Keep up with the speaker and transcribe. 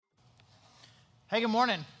Hey, good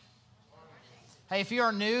morning. Hey, if you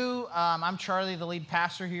are new, I'm Charlie, the lead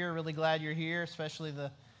pastor here. Really glad you're here, especially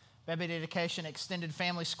the Baby Dedication Extended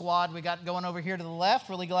Family Squad we got going over here to the left.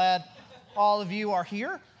 Really glad all of you are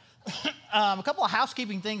here. A couple of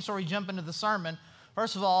housekeeping things before we jump into the sermon.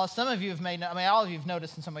 First of all, some of you have all of you have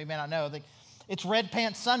noticed, and some of you may not know, that it's Red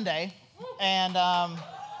Pants Sunday, and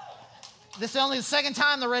this is only the second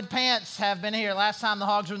time the Red Pants have been here. Last time the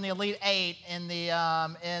Hogs were in the Elite Eight in the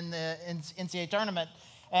NCAA tournament.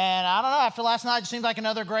 And I don't know, after last night, it seemed like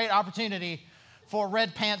another great opportunity for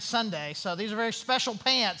Red Pants Sunday. So these are very special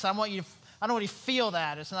pants. I don't want you to feel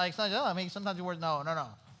that. It's like, sometimes you wear, no.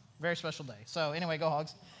 Very special day. So anyway, go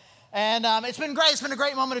Hogs. And it's been great. It's been a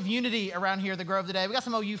great moment of unity around here at the Grove today. We got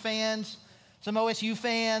some OU fans, some OSU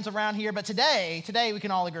fans around here. But today we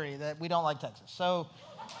can all agree that we don't like Texas. So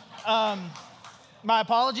my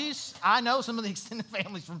apologies. I know some of the extended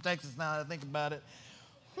families from Texas now that I think about it.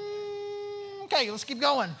 Okay, let's keep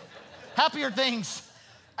going. Happier things.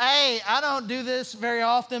 Hey, I don't do this very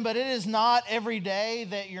often, but it is not every day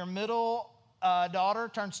that your middle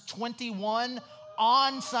daughter turns 21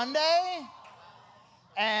 on Sunday.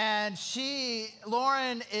 And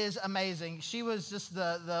Lauren is amazing. She was just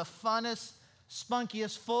the funnest,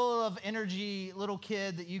 spunkiest, full of energy little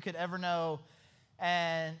kid that you could ever know,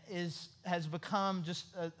 and has become just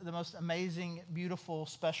the most amazing, beautiful,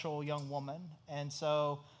 special young woman. And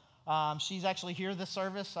so she's actually here this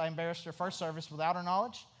service. I embarrassed her first service without her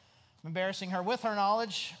knowledge. I'm embarrassing her with her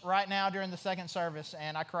knowledge right now during the second service,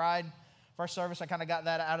 and I cried. First service, I kind of got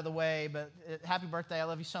that out of the way, but happy birthday. I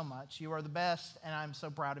love you so much. You are the best, and I'm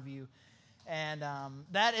so proud of you. And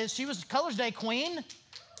she was Colors Day queen.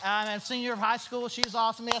 And senior year of high school. She was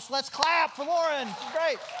awesome. Yes, let's clap for Lauren. She's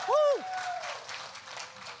great. Woo!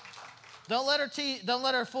 Don't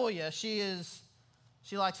let her fool you. She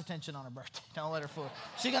likes attention on her birthday. Don't let her fool you.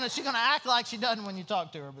 She's gonna act like she doesn't when you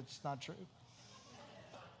talk to her, but it's not true.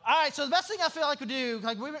 All right, so the best thing I feel like we do,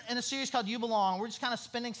 like we're in a series called You Belong. We're just kind of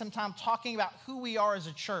spending some time talking about who we are as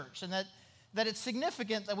a church, and that it's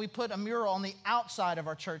significant that we put a mural on the outside of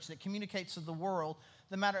our church that communicates to the world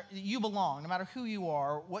that you belong, no matter who you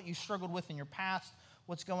are, what you struggled with in your past,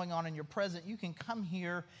 what's going on in your present. You can come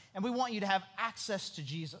here, and we want you to have access to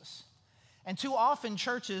Jesus. And too often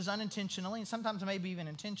churches unintentionally, and sometimes maybe even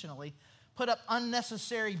intentionally, put up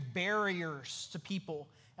unnecessary barriers to people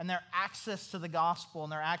and their access to the gospel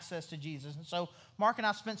and their access to Jesus. And so Mark and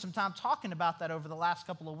I spent some time talking about that over the last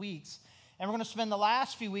couple of weeks. And we're going to spend the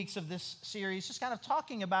last few weeks of this series just kind of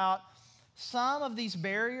talking about some of these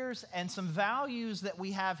barriers and some values that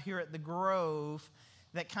we have here at the Grove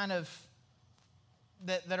that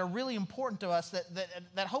that are really important to us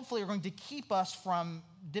that hopefully are going to keep us from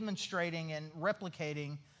demonstrating and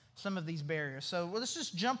replicating some of these barriers. So let's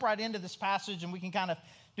just jump right into this passage, and we can kind of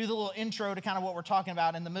do the little intro to kind of what we're talking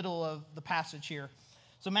about in the middle of the passage here.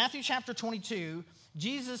 So Matthew chapter 22,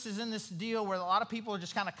 Jesus is in this deal where a lot of people are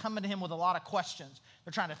just kind of coming to him with a lot of questions.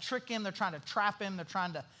 They're trying to trick him. They're trying to trap him. They're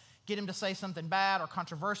trying to get him to say something bad or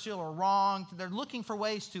controversial or wrong. They're looking for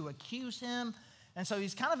ways to accuse him. And so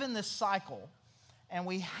he's kind of in this cycle. And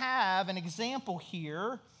we have an example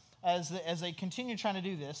here as they continue trying to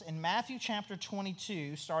do this in Matthew chapter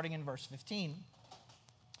 22, starting in verse 15.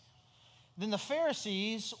 Then the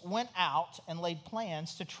Pharisees went out and laid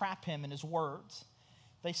plans to trap him in his words.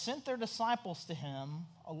 They sent their disciples to him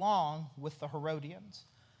along with the Herodians.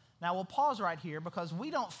 Now we'll pause right here because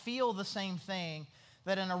we don't feel the same thing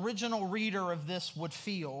that an original reader of this would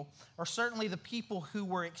feel, or certainly the people who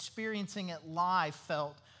were experiencing it live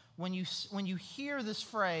felt when you hear this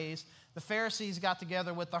phrase, the Pharisees got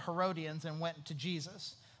together with the Herodians and went to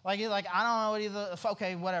Jesus. Like I don't know,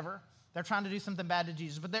 okay, whatever. They're trying to do something bad to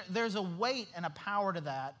Jesus. But there's a weight and a power to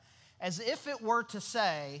that, as if it were to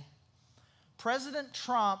say, President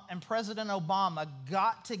Trump and President Obama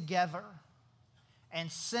got together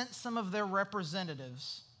and sent some of their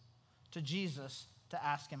representatives to Jesus to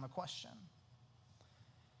ask him a question.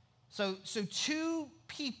 So two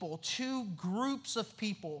groups of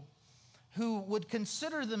people who would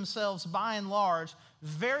consider themselves, by and large,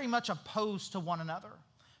 very much opposed to one another,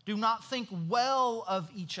 do not think well of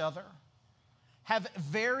each other, have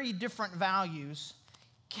very different values,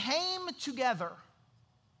 came together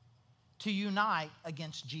to unite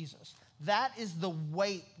against Jesus. That is the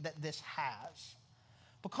weight that this has.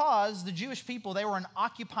 Because the Jewish people, they were an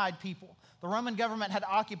occupied people. The Roman government had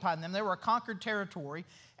occupied them. They were a conquered territory.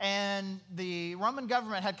 And the Roman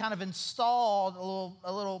government had kind of installed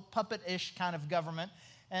a little puppet-ish kind of government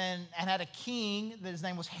and had a king, his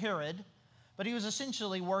name was Herod. But he was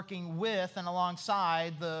essentially working with and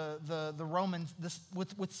alongside the Romans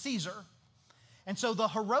with Caesar. And so the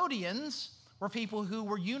Herodians were people who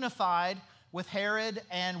were unified with Herod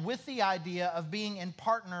and with the idea of being in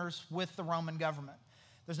partners with the Roman government.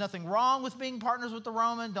 There's nothing wrong with being partners with the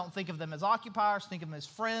Roman. Don't think of them as occupiers. Think of them as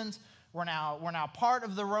friends. We're now part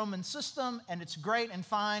of the Roman system, and it's great and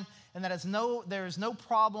fine, and there is no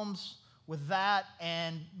problems with that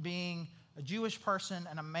and being a Jewish person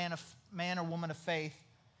and a man or woman of faith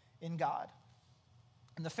in God.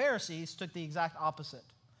 And the Pharisees took the exact opposite,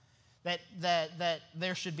 that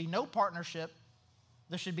there should be no partnership,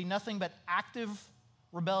 there should be nothing but active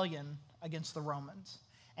rebellion against the Romans.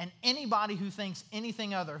 And anybody who thinks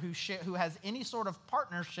anything other, who has any sort of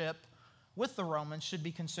partnership with the Romans, should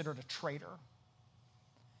be considered a traitor.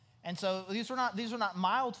 And so these were not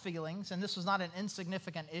mild feelings, and this was not an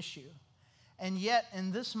insignificant issue. And yet,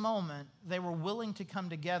 in this moment, they were willing to come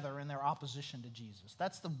together in their opposition to Jesus.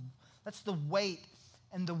 That's the weight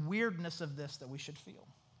and the weirdness of this that we should feel.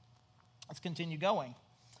 Let's continue going.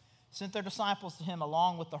 Sent their disciples to him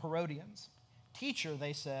along with the Herodians. Teacher,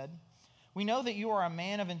 they said, we know that you are a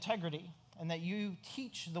man of integrity and that you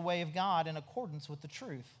teach the way of God in accordance with the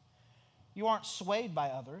truth. You aren't swayed by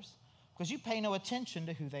others because you pay no attention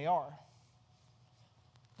to who they are.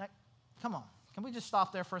 Now, come on. Can we just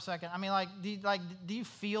stop there for a second? I mean, do you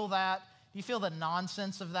feel that? Do you feel the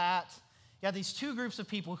nonsense of that? You have these two groups of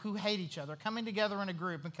people who hate each other coming together in a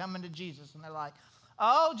group and coming to Jesus, and they're like,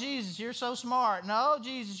 oh, Jesus, you're so smart. No,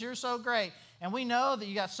 Jesus, you're so great. And we know that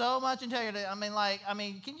you got so much integrity. I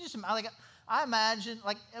mean, can you just, I imagine,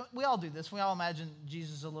 we all do this. We all imagine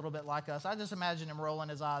Jesus a little bit like us. I just imagine him rolling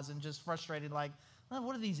his eyes and just frustrated, like,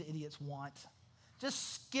 what do these idiots want?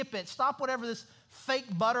 Just skip it. Stop whatever this fake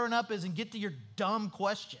buttering up is and get to your dumb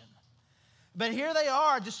question. But here they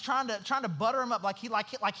are just trying to butter him up like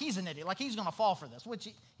he's an idiot, like he's going to fall for this, which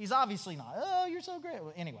he's obviously not. Oh, you're so great.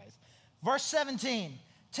 Well, anyways, verse 17.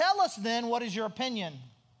 Tell us then, what is your opinion?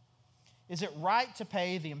 Is it right to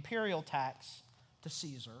pay the imperial tax to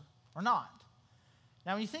Caesar or not?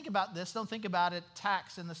 Now, when you think about this, don't think about it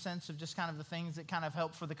tax in the sense of just kind of the things that kind of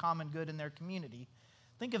help for the common good in their community.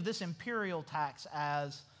 Think of this imperial tax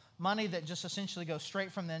as money that just essentially goes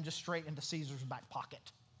straight from them, just straight into Caesar's back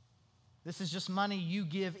pocket. This is just money you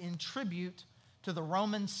give in tribute to the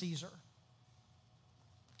Roman Caesar.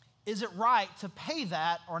 Is it right to pay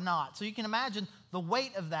that or not? So you can imagine the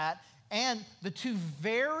weight of that and the two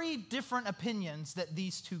very different opinions that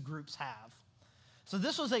these two groups have. So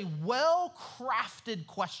this was a well-crafted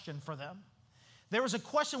question for them. There was a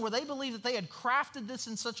question where they believed that they had crafted this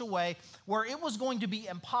in such a way where it was going to be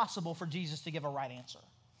impossible for Jesus to give a right answer.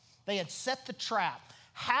 They had set the trap.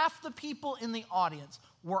 Half the people in the audience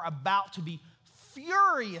were about to be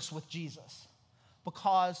furious with Jesus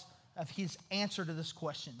because of his answer to this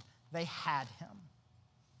question. They had him.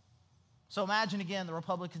 So imagine again, the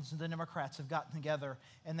Republicans and the Democrats have gotten together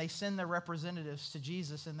and they send their representatives to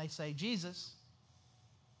Jesus and they say, Jesus,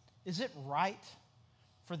 is it right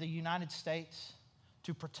for the United States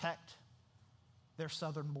to protect their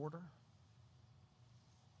southern border?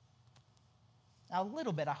 Now, a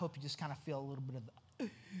little bit, I hope you just kind of feel a little bit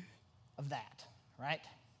of that, right?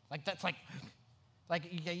 That's like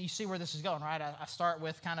you see where this is going, right? I start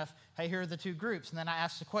with kind of, hey, here are the two groups, and then I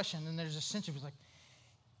ask the question, and there's a sense of like,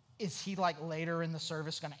 is he like later in the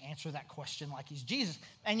service going to answer that question like he's Jesus?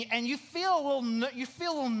 And you feel a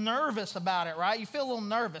little nervous about it, right? You feel a little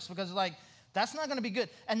nervous because like that's not going to be good,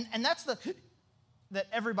 and that's that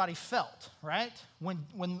everybody felt, right?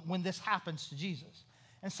 When this happens to Jesus.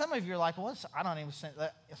 And some of you are like, well, I don't even think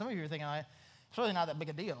that. Some of you are thinking, it's really not that big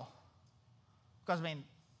a deal. Because, I mean,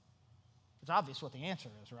 it's obvious what the answer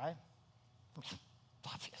is, right? It's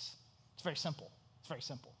obvious. It's very simple. It's very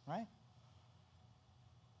simple, right?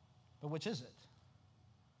 But which is it?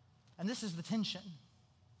 And this is the tension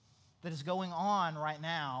that is going on right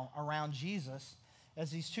now around Jesus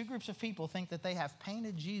as these two groups of people think that they have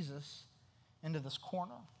painted Jesus into this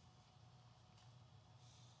corner.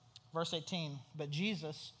 Verse 18, but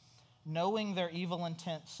Jesus, knowing their evil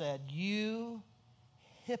intent, said, you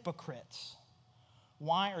hypocrites,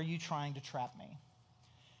 why are you trying to trap me?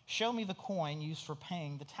 Show me the coin used for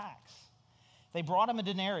paying the tax. They brought him a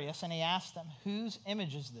denarius, and he asked them, whose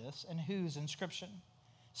image is this and whose inscription?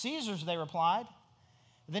 Caesar's, they replied.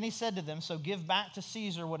 Then he said to them, so give back to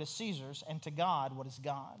Caesar what is Caesar's, and to God what is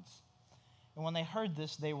God's. And when they heard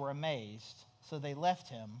this, they were amazed. So they left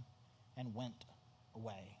him and went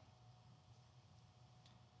away.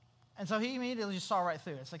 And so he immediately just saw right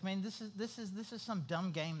through it. It's like, man, this is some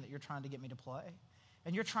dumb game that you're trying to get me to play.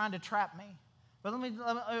 And you're trying to trap me. But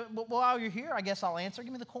while you're here, I guess I'll answer.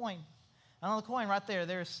 Give me the coin. And on the coin right there,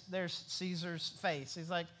 there's Caesar's face. He's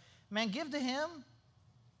like, man, give to him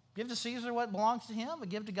Give to Caesar what belongs to him, but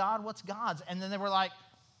give to God what's God's. And then they were like,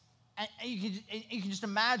 and you can just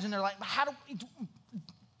imagine, they're like, how do we...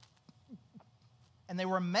 And they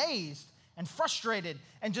were amazed and frustrated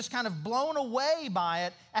and just kind of blown away by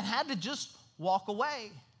it and had to just walk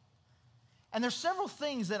away. And there's several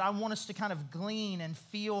things that I want us to kind of glean and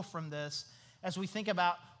feel from this as we think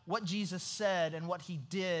about what Jesus said and what he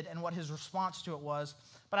did and what his response to it was.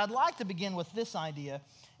 But I'd like to begin with this idea,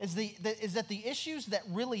 is that the issues that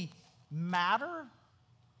really matter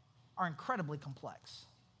are incredibly complex.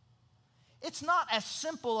 It's not as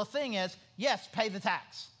simple a thing as, yes, pay the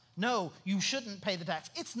tax. No, you shouldn't pay the tax.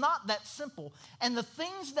 It's not that simple. And the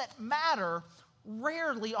things that matter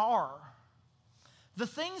rarely are. The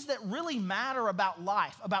things that really matter about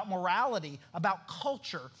life, about morality, about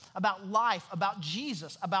culture, about life, about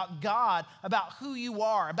Jesus, about God, about who you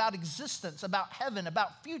are, about existence, about heaven,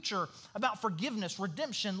 about future, about forgiveness,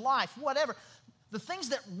 redemption, life, whatever. The things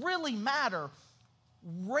that really matter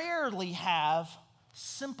rarely have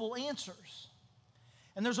simple answers.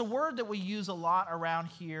 And there's a word that we use a lot around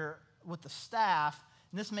here with the staff,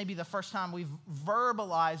 and this may be the first time we've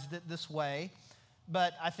verbalized it this way,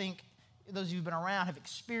 but I think those of you who've been around have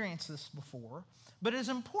experienced this before. But it is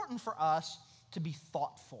important for us to be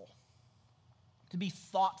thoughtful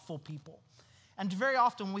people. And very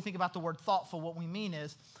often when we think about the word thoughtful, what we mean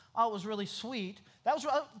is, oh, it was really sweet.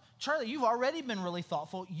 Charlie, you've already been really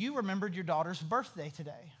thoughtful. You remembered your daughter's birthday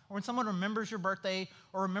today. Or when someone remembers your birthday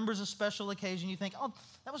or remembers a special occasion, you think, oh,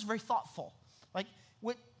 that was very thoughtful. Like,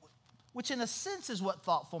 which in a sense is what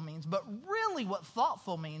thoughtful means. But really what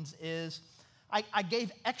thoughtful means is, I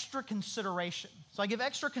gave extra consideration. So I give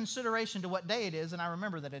extra consideration to what day it is, and I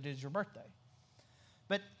remember that it is your birthday.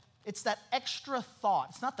 But it's that extra thought.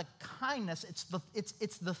 It's not the kindness,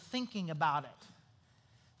 it's the thinking about it.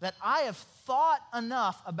 That I have thought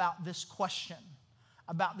enough about this question,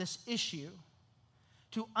 about this issue,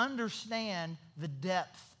 to understand the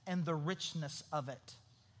depth and the richness of it.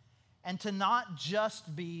 And to not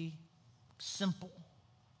just be simple,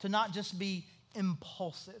 to not just be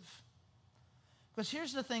impulsive. Because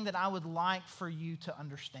here's the thing that I would like for you to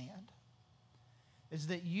understand, is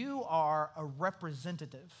that you are a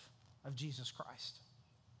representative of Jesus Christ.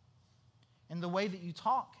 In the way that you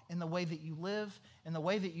talk, in the way that you live, in the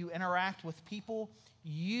way that you interact with people,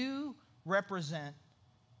 you represent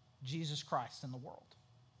Jesus Christ in the world.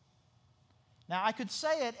 Now, I could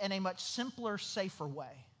say it in a much simpler, safer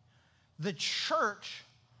way. The church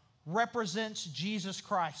represents Jesus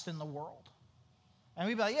Christ in the world. And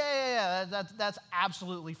we'd be like, yeah, that's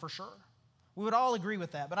absolutely for sure. We would all agree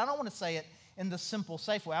with that. But I don't want to say it in the simple,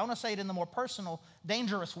 safe way. I want to say it in the more personal,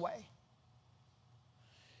 dangerous way.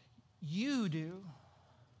 You do.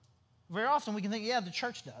 Very often we can think, yeah, the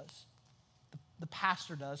church does. The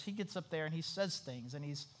pastor does. He gets up there and he says things, and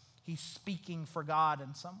he's speaking for God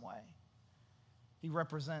in some way. He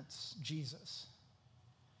represents Jesus.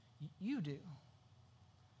 You do.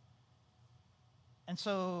 And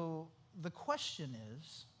so the question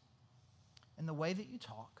is, in the way that you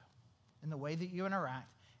talk, in the way that you interact,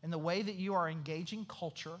 in the way that you are engaging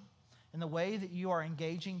culture, in the way that you are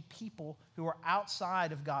engaging people who are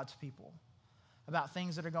outside of God's people, about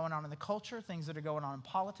things that are going on in the culture, things that are going on in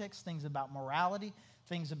politics, things about morality,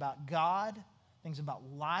 things about God, things about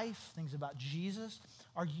life, things about Jesus,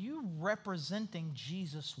 are you representing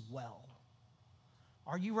Jesus well?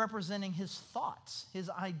 Are you representing his thoughts, his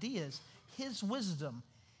ideas, his wisdom,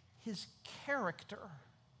 his character?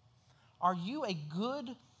 Are you a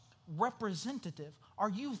good representative? Are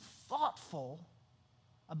you thoughtful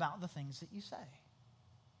about the things that you say?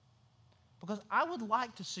 Because I would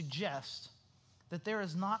like to suggest that there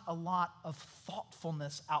is not a lot of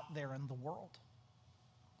thoughtfulness out there in the world.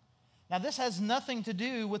 Now, this has nothing to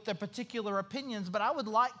do with their particular opinions, but I would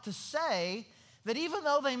like to say that even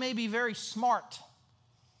though they may be very smart,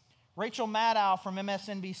 Rachel Maddow from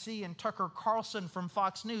MSNBC and Tucker Carlson from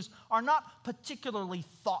Fox News are not particularly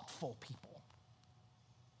thoughtful people.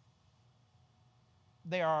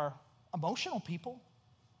 They are emotional people.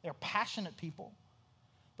 They're passionate people.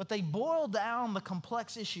 But they boil down the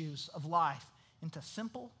complex issues of life into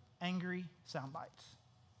simple, angry sound bites.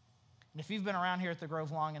 And if you've been around here at the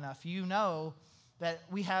Grove long enough, you know that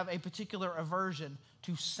we have a particular aversion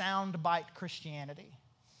to soundbite Christianity.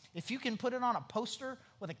 If you can put it on a poster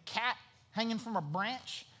with a cat hanging from a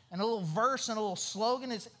branch and a little verse and a little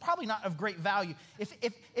slogan, it's probably not of great value.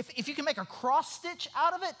 If you can make a cross stitch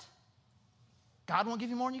out of it, God won't give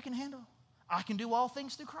you more than you can handle. I can do all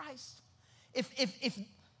things through Christ. If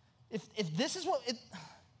this is what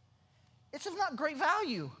it's of not great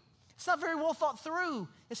value. It's not very well thought through.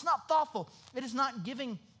 It's not thoughtful. It is not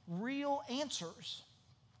giving real answers.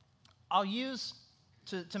 I'll use,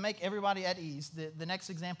 to make everybody at ease, the next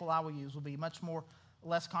example I will use will be much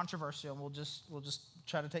less controversial. We'll just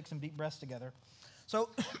try to take some deep breaths together. So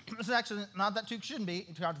this is actually not that shouldn't be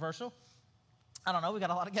controversial. I don't know. We got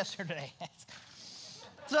a lot of guests here today.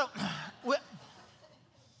 So what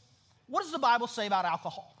does the Bible say about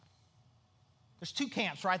alcohol? There's two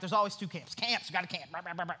camps, right? There's always two camps. Camps, you got a camp.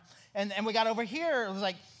 And we got over here, it was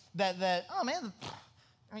like that oh man,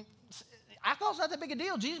 I mean, alcohol's not that big a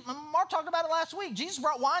deal. Mark talked about it last week. Jesus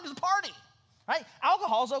brought wine to the party, right?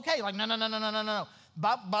 Alcohol's okay. Like, no.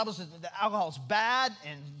 Bible says that alcohol's bad,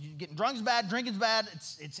 and getting drunk's bad, drinking's bad.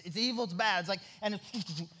 It's evil, it's bad. It's like, and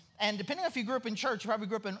depending on if you grew up in church, you probably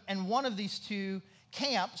grew up in one of these two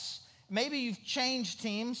camps. Maybe you've changed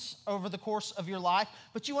teams over the course of your life,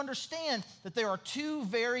 but you understand that there are two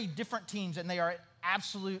very different teams, and they are in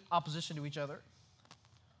absolute opposition to each other.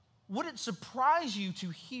 Would it surprise you to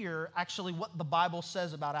hear actually what the Bible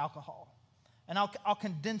says about alcohol? And I'll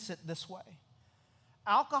condense it this way.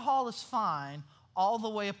 Alcohol is fine all the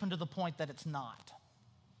way up until the point that it's not.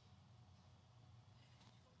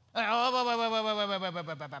 I'm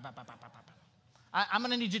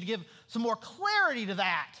going to need you to give some more clarity to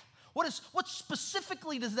that. What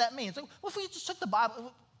specifically does that mean? So, what if we just took the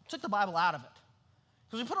Bible out of it?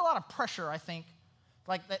 Because we put a lot of pressure, I think,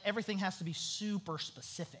 like that everything has to be super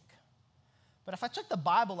specific. But if I took the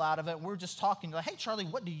Bible out of it, we're just talking, like, hey, Charlie,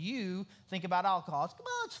 what do you think about alcohol?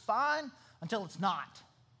 It's fine until it's not.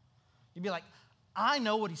 You'd be like, I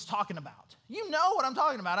know what he's talking about. You know what I'm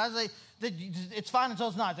talking about. I say, it's fine until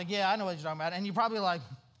it's not. It's like, yeah, I know what you're talking about. And you're probably like,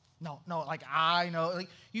 no, like, I know. Like,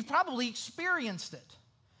 you've probably experienced it.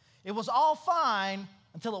 It was all fine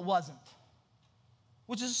until it wasn't,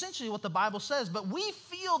 which is essentially what the Bible says. But we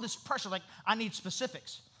feel this pressure, like, I need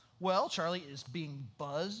specifics. Well, Charlie, is being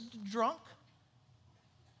buzzed drunk?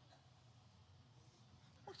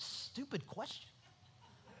 What a stupid question.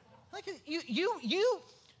 Like,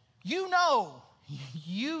 you know.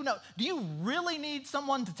 Do you really need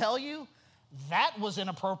someone to tell you that was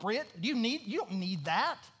inappropriate? You don't need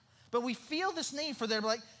that. But we feel this need for there,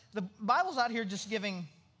 like, the Bible's out here just giving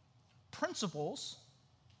principles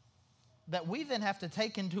that we then have to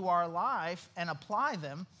take into our life and apply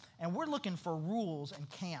them, and we're looking for rules and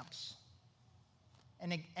camps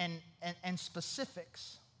and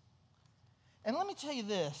specifics. And let me tell you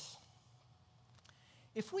this,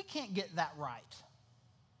 if we can't get that right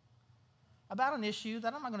about an issue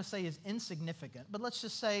that I'm not going to say is insignificant, but let's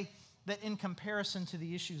just say that in comparison to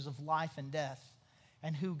the issues of life and death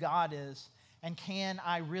and who God is, and can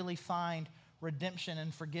I really find redemption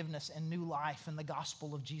and forgiveness and new life in the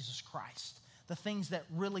gospel of Jesus Christ, the things that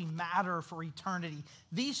really matter for eternity,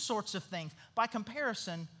 these sorts of things. By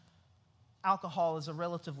comparison, alcohol is a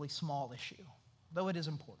relatively small issue, though it is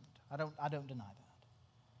important. I don't deny that.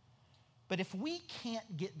 But if we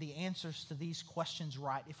can't get the answers to these questions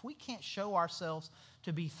right, if we can't show ourselves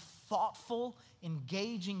to be thoughtful,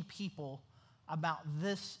 engaging people about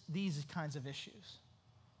these kinds of issues,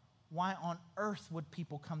 why on earth would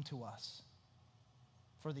people come to us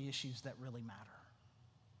for the issues that really matter?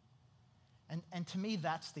 And to me,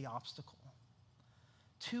 that's the obstacle.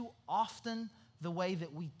 Too often, the way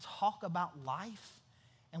that we talk about life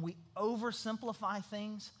and we oversimplify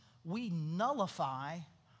things, we nullify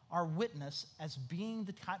our witness as being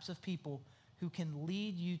the types of people who can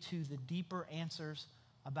lead you to the deeper answers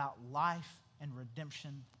about life and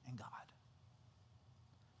redemption and God.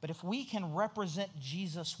 But if we can represent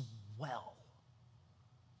Jesus well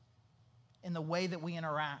in the way that we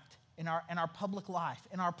interact, in our public life,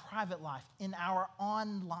 in our private life, in our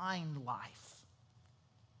online life,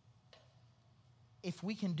 if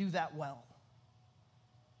we can do that well,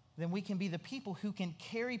 then we can be the people who can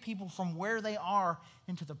carry people from where they are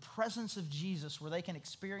into the presence of Jesus, where they can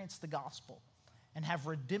experience the gospel and have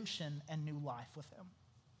redemption and new life with him.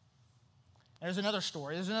 There's another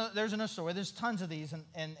story. There's another story. There's tons of these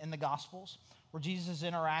in the Gospels where Jesus is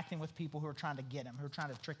interacting with people who are trying to get him, who are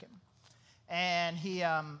trying to trick him. And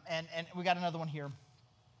and we got another one here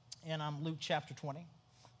in Luke chapter 20.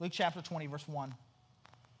 Luke chapter 20, verse 1.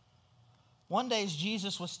 One day as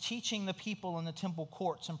Jesus was teaching the people in the temple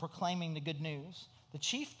courts and proclaiming the good news, the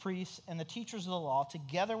chief priests and the teachers of the law,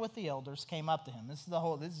 together with the elders, came up to him. This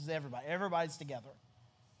is everybody. Everybody's together.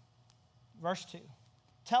 Verse 2.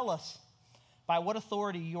 Tell us, by what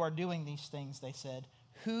authority you are doing these things, they said.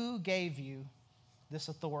 Who gave you this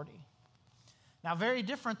authority? Now, very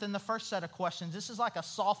different than the first set of questions. This is like a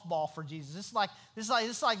softball for Jesus. It's like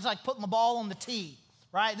putting the ball on the tee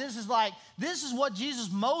right? This is what Jesus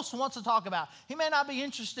most wants to talk about. He may not be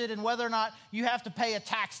interested in whether or not you have to pay a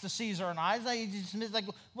tax to Caesar or not. It's like,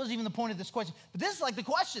 wasn't even the point of this question. But this is like the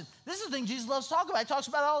question. This is the thing Jesus loves to talk about. He talks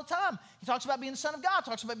about it all the time. He talks about being the Son of God,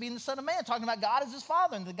 talks about being the Son of Man, talking about God as his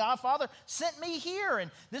Father, and the God Father sent me here,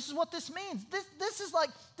 and this is what this means. This is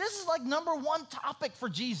like number one topic for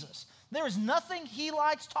Jesus. There is nothing he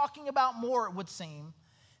likes talking about more, it would seem,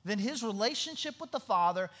 than his relationship with the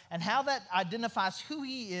Father and how that identifies who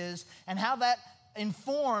he is and how that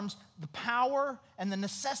informs the power and the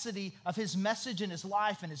necessity of his message and his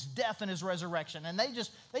life and his death and his resurrection. And they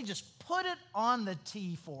just put it on the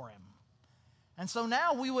tee for him. And so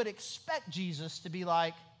now we would expect Jesus to be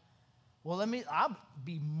like, well, I'll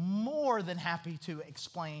be more than happy to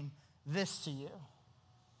explain this to you.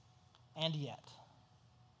 And yet,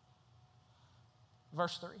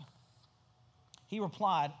 verse 3. He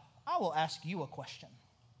replied, I will ask you a question.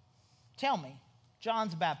 Tell me,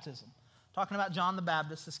 John's baptism. Talking about John the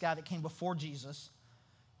Baptist, this guy that came before Jesus,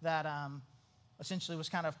 that essentially was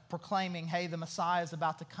kind of proclaiming, hey, the Messiah is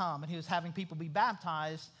about to come. And he was having people be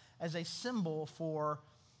baptized as a symbol for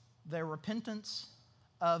their repentance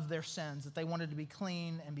of their sins, that they wanted to be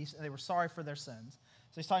clean and they were sorry for their sins.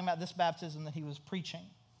 So he's talking about this baptism that he was preaching.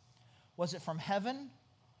 Was it from heaven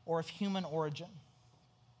or of human origin?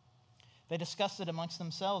 They discussed it amongst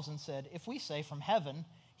themselves and said, if we say from heaven,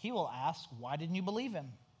 he will ask, why didn't you believe him?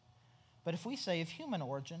 But if we say of human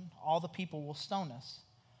origin, all the people will stone us,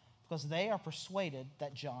 because they are persuaded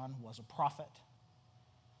that John was a prophet.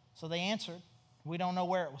 So they answered, we don't know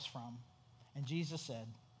where it was from. And Jesus said,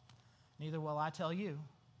 neither will I tell you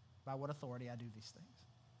by what authority I do these things.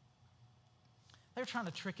 They were trying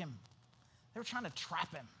to trick him. They were trying to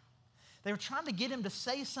trap him. They were trying to get him to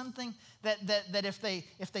say something that if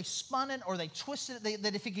they spun it or they twisted it,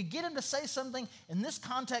 that if he could get him to say something in this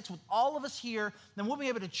context with all of us here, then we'll be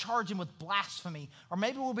able to charge him with blasphemy. Or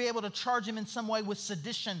maybe we'll be able to charge him in some way with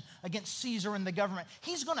sedition against Caesar and the government.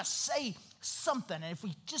 He's going to say something. And if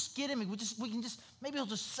we just get him, maybe he'll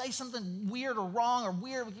just say something weird or wrong or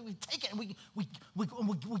weird. We take it and we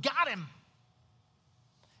got him.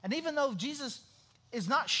 And even though Jesus is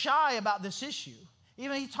not shy about this issue,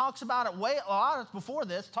 even he talks about it way a lot before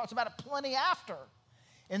this, talks about it plenty after.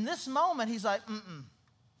 In this moment, he's like,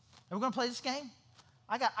 Are we going to play this game?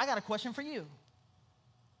 I got a question for you.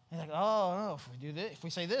 He's like, oh, no, if we do this, if we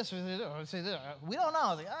say this, we say this. We don't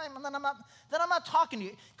know. Like, then I'm not talking to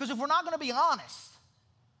you. Because if we're not going to be honest,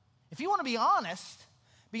 if you want to be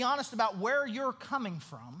honest about where you're coming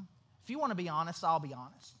from. If you want to be honest, I'll be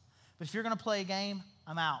honest. But if you're going to play a game,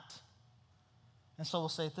 I'm out. And so we'll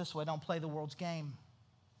say it this way, don't play the world's game.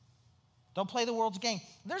 Don't play the world's game.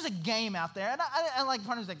 There's a game out there, and I like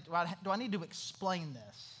partners like, do I need to explain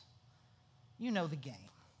this? You know the game.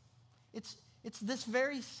 It's this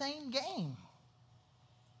very same game.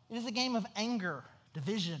 It is a game of anger,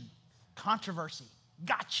 division, controversy,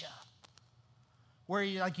 gotcha. Where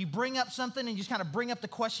you bring up something and you just kind of bring up the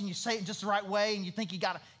question, you say it just the right way, and you think you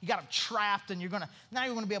got them trapped, and now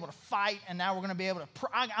you're going to be able to fight, and now we're going to be able to,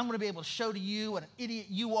 I'm going to be able to show to you what an idiot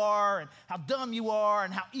you are, and how dumb you are,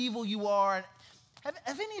 and how evil you are. Have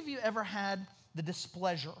any of you ever had the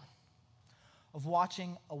displeasure of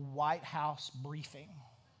watching a White House briefing?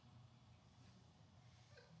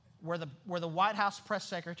 Where the White House press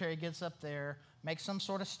secretary gets up there, makes some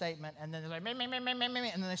sort of statement, and then they're like, meh, and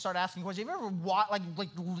then they start asking questions. Have you ever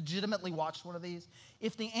legitimately watched one of these?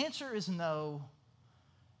 If the answer is no,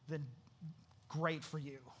 then great for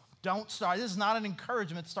you. Don't start. This is not an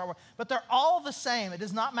encouragement to start. But they're all the same. It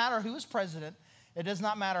does not matter who is president. It does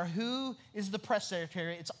not matter who is the press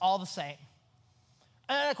secretary. It's all the same.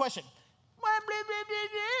 And a question.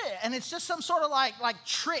 And it's just some sort of like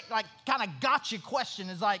trick, like kind of gotcha question.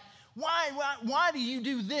 It's like, why do you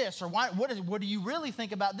do this? Or what do you really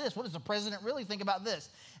think about this? What does the president really think about this?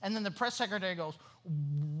 And then the press secretary goes,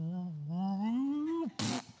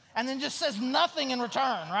 and then just says nothing in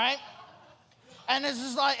return, right? And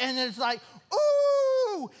it's like,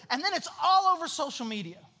 ooh, and then it's all over social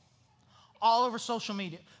media. All over social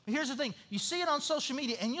media. But here's the thing. You see it on social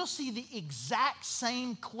media, and you'll see the exact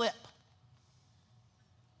same clip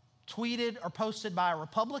tweeted or posted by a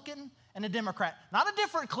Republican and a Democrat. Not a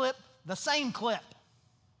different clip, the same clip.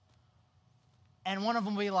 And one of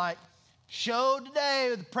them will be like, showed today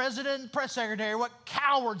with the president and press secretary what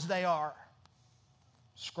cowards they are.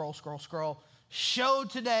 Scroll. Showed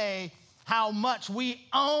today how much we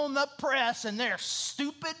own the press and their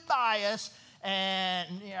stupid bias. And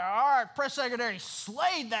our press secretary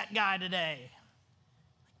slayed that guy today.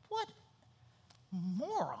 What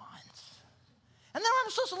morons. And then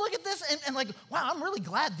I'm supposed to look at this and like, wow, I'm really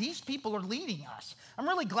glad these people are leading us. I'm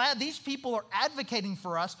really glad these people are advocating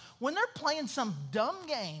for us when they're playing some dumb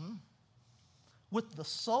game with the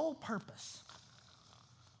sole purpose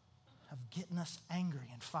of getting us angry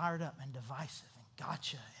and fired up and divisive and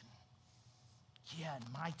gotcha and yeah, and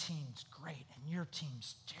my team's great and your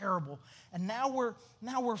team's terrible. And now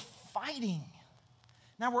we're fighting.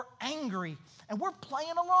 Now we're angry and we're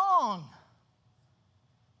playing along.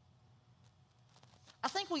 I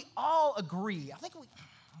think we all agree.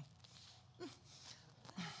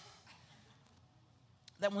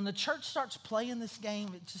 That when the church starts playing this game,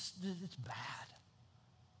 it's bad.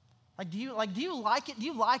 Do you like it? Do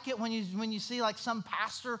you like it when you see like some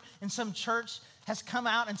pastor in some church has come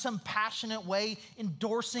out in some passionate way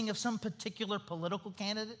endorsing of some particular political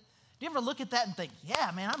candidate? Do you ever look at that and think, yeah,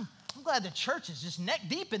 man, I'm glad the church is just neck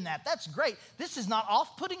deep in that. That's great. This is not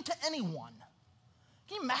off-putting to anyone.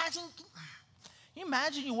 Can you imagine? Can you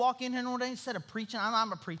imagine you walk in here one day instead of preaching? I'm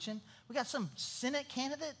preaching. We got some Senate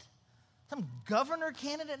candidate, some governor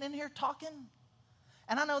candidate in here talking.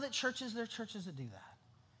 And I know that there are churches that do that.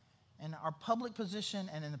 And our public position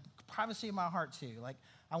and in the privacy of my heart too, like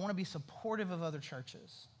I want to be supportive of other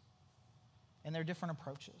churches and their different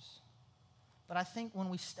approaches. But I think when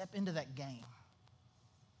we step into that game,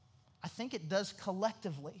 I think it does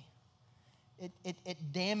collectively.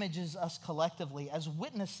 It damages us collectively as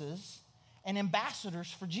witnesses and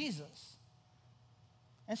ambassadors for Jesus.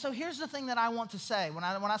 And so here's the thing that I want to say. When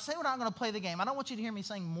I say we're not going to play the game, I don't want you to hear me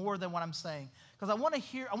saying more than what I'm saying. Because I want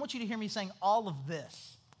you to hear me saying all of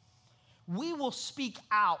this. We will speak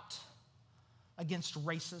out against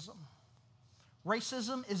racism.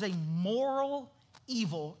 Racism is a moral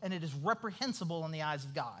evil, and it is reprehensible in the eyes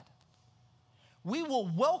of God. We will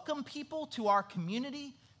welcome people to our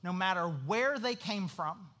community no matter where they came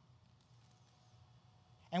from.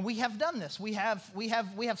 And we have done this. We have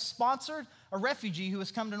sponsored a refugee who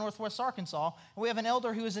has come to Northwest Arkansas. And we have an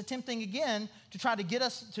elder who is attempting again to try to get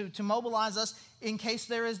us, to mobilize us in case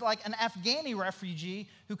there is like an Afghani refugee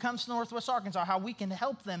who comes to Northwest Arkansas, how we can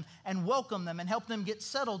help them and welcome them and help them get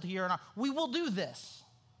settled here. And we will do this.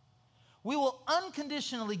 We will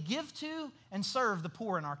unconditionally give to and serve the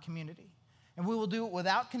poor in our community. And we will do it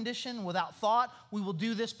without condition, without thought. We will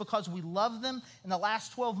do this because we love them. In the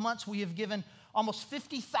last 12 months, we have given almost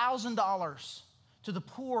 $50,000 to the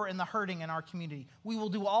poor and the hurting in our community. We will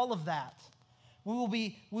do all of that. We will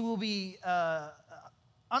be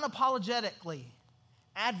unapologetically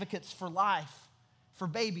advocates for life, for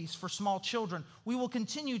babies, for small children. We will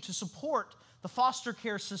continue to support the foster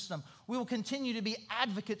care system. We will continue to be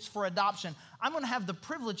advocates for adoption. I'm going to have the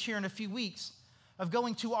privilege here in a few weeks of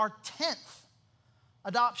going to our 10th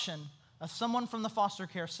adoption of someone from the foster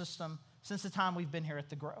care system since the time we've been here at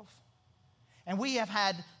the Grove. And we have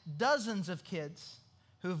had dozens of kids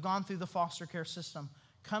who have gone through the foster care system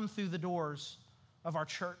come through the doors of our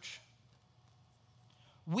church.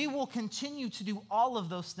 We will continue to do all of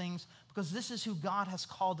those things because this is who God has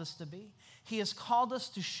called us to be. He has called us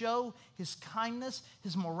to show His kindness,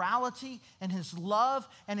 His morality, and His love,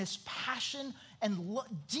 and His passion, and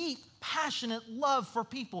deep, passionate love for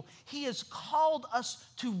people. He has called us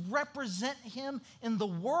to represent Him in the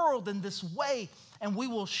world in this way, and we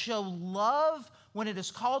will show love when it is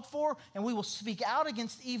called for, and we will speak out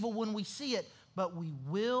against evil when we see it, but we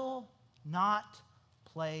will not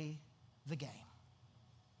play the game.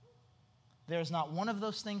 There's not one of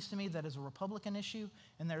those things to me that is a Republican issue,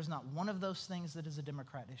 and there's not one of those things that is a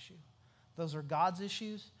Democrat issue. Those are God's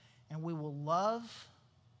issues, and we will love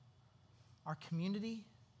our community,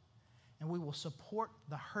 and we will support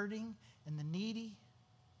the hurting and the needy,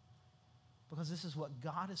 because this is what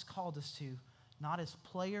God has called us to, not as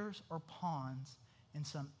players or pawns in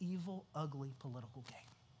some evil, ugly political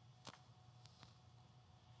game.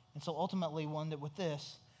 And so ultimately, with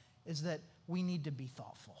this, is that we need to be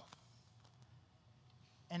thoughtful.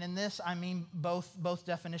 And in this, I mean both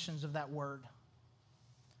definitions of that word.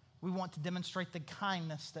 We want to demonstrate the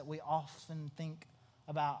kindness that we often think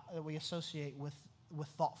about, that we associate with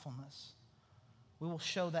thoughtfulness. We will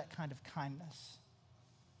show that kind of kindness.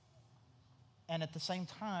 And at the same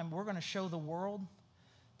time, we're going to show the world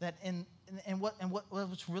that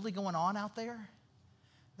what's really going on out there,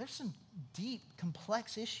 there's some deep,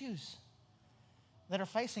 complex issues that are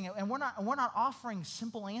facing it. And we're not offering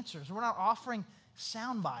simple answers. We're not offering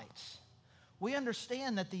sound bites. We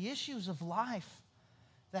understand that the issues of life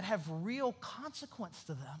that have real consequence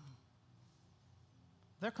to them,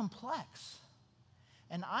 they're complex.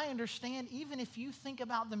 And I understand, even if you think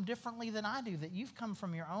about them differently than I do, that you've come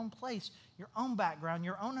from your own place, your own background,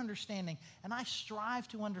 your own understanding. And I strive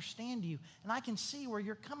to understand you. And I can see where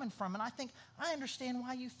you're coming from. And I think, I understand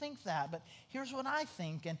why you think that. But here's what I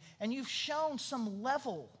think. And you've shown some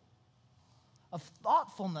level of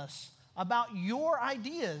thoughtfulness about your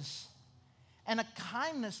ideas and a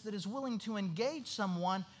kindness that is willing to engage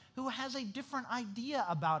someone who has a different idea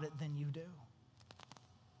about it than you do.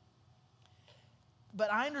 But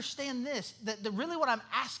I understand this, that really what I'm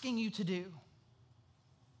asking you to do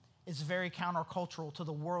is very countercultural to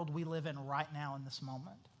the world we live in right now in this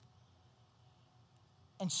moment.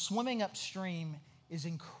 And swimming upstream is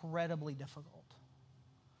incredibly difficult.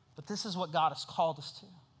 But this is what God has called us to.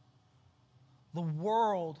 The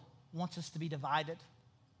world wants us to be divided,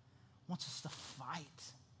 wants us to fight.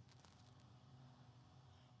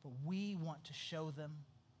 But we want to show them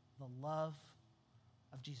the love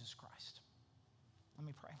of Jesus Christ. Let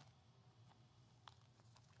me pray.